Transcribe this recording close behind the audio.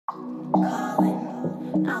calling.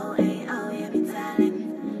 Oh, hey, oh, yeah, be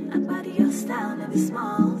telling. I body your style, never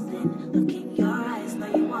small thing. Look in your eyes, know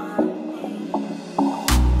you want me.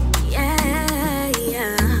 Yeah,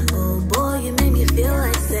 yeah. Oh, boy, you make me feel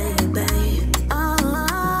like saying, babe. Oh,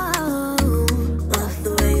 love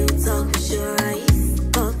the way you talk with your eyes.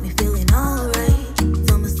 Got me feeling alright.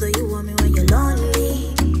 Tell me so you want me when you're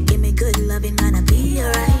lonely. Give me good loving, man, I'll be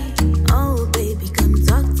alright. Oh, baby, come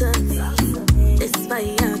talk to me. This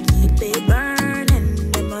fire, keep it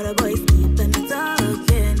burning. Them other boys keeping me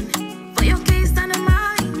talking. For your case, on the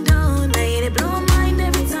mind, don't let it blow mind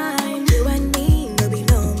every time. You and me, no be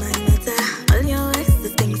no man matter. All your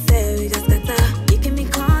exes think say we just got to. You can be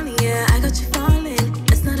calling, yeah, I got you falling.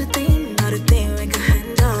 It's not a thing we can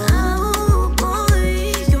handle. Oh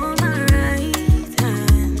boy, you're my right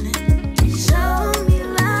hand. Show me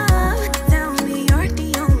love, tell me you're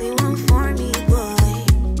the only one for me, boy.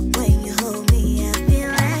 When you hold me, I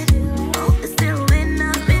feel it. Hope it's still lit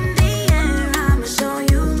up in the air. I'ma show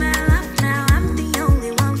you my love now. I'm the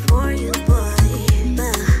only one for you, boy.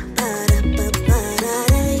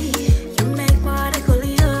 Ba-da-ba-ba-da-day. You make what I call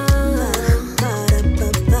you.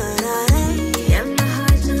 Ba-da-ba-ba-da-day. Yeah, my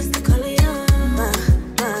heart just to call you.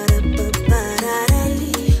 Ba-da-ba-ba-da-day.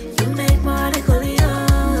 You make what I call you.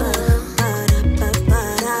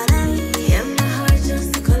 Ba-da-ba-ba-da-day. Yeah, my heart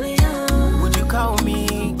just to call you. Would you call me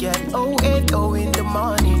at 080 in the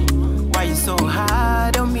morning? Why you so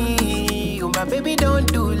hard on me? Oh, my baby,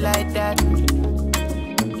 don't do like that.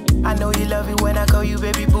 I know you love it when I call you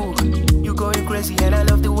baby boo. You going crazy and I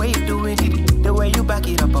love the way you doing it. The way you back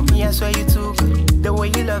it up on me, I swear you too good. The way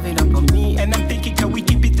you love it up on me. And I'm thinking, can we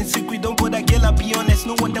keep it in secret? Don't put that girl, I'll be honest.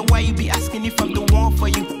 No wonder why you be asking if I'm the one for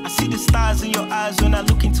you. I see the stars in your eyes when I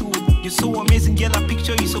look into it. You're so amazing, girl, I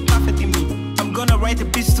picture you so perfect in me. I'm gonna write the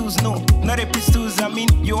pistols, no, not the pistols. I mean,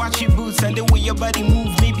 your attributes and the way your body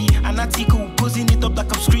move, maybe an article, posing it up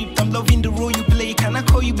like I'm script. I'm loving the role you play. Can I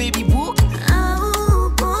call you baby boo? Oh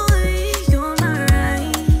boy, you're my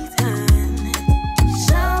right hand.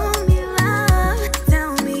 Show me love,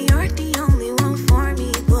 tell me you're the only one for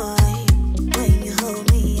me, boy. When you hold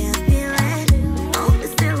me, I feel it. Hope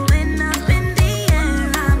it's still lit up in the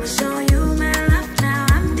air. I'ma show you my love now.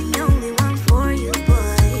 I'm the only one for you,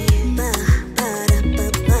 boy.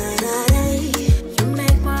 Ba-da-ba-ba-da-day. You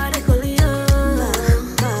make what I call you.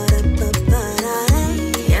 Ba-da-ba-ba-da-day.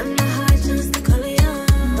 Yeah, my heart just to call you.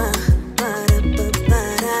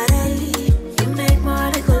 Ba-da-ba-ba-da-day. You make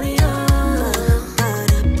what I call you.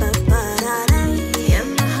 Ba-da-ba-ba-da-day. Yeah,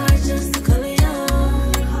 my heart just to call you.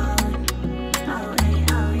 Oh, hey,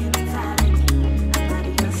 oh, yeah, be telling. I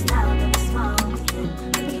body your style, never small thing.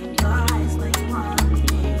 Look in your eyes when you want me.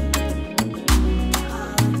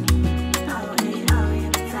 Oh, hey, oh,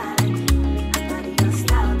 yeah, be telling. I body your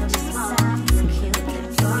style, never small thing. Look in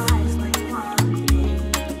your eyes when you want me.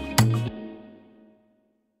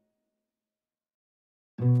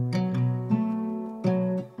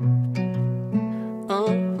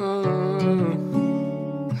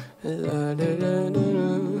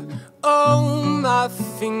 Oh, my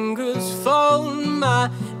fingers fold, my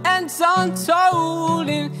hands untold,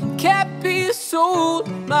 and can't be sold.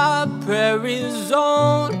 My prayer is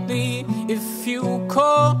only if you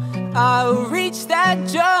call, I'll reach that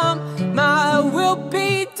jump. My will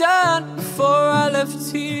be done before I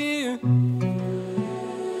left here.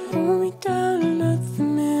 Hold me down and let the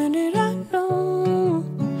minute I know.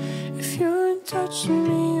 If you're in touch with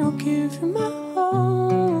me, I'll give you my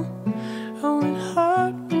all. I went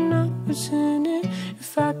hard when I was in it.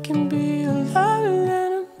 If I can be alive,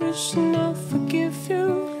 then I'm wishing I'll forgive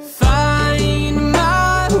you. Find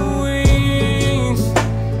my wings,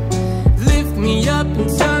 lift me up and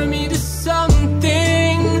turn me to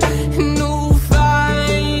something. And oh,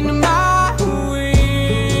 find my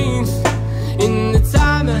wings in the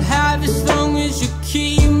time I have, as long as you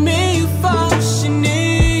keep me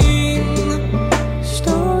functioning.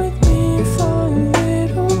 Stay with me for a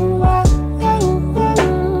little while.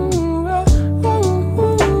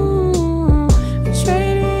 I'm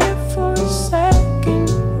trading it for a second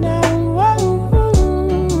now.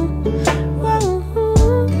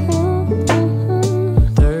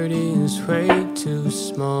 30 is way too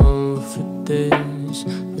small for this,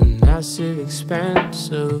 the massive expanse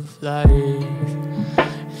of life.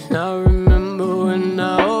 And I remember when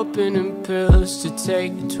I opened in pills to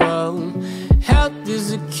take 12. Health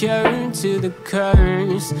is a cure to the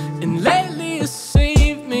curse, and lately it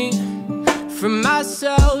saved me from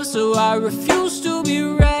myself. So I refuse to be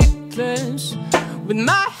reckless with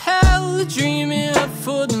my health, dreaming up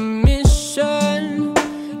for the mission.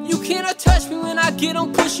 You cannot touch me when I get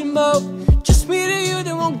on pushing mode. Just me to you,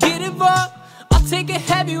 they won't get involved. I'll I'll take a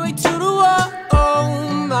heavyweight to the wall.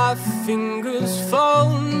 Oh, my fingers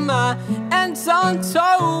fold, my hands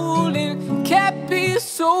untold, and can't be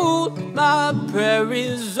sold. My prayer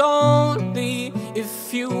is only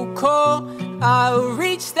if you call, I'll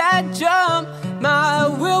reach that jump. My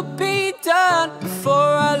will be done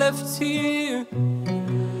before I left here.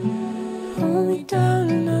 Hold me down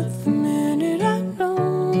another minute, I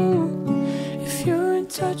know. If you're in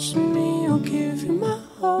touch with me, I'll give you my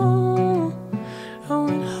all. I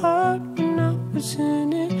went hard when I was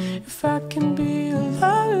in it. If I can be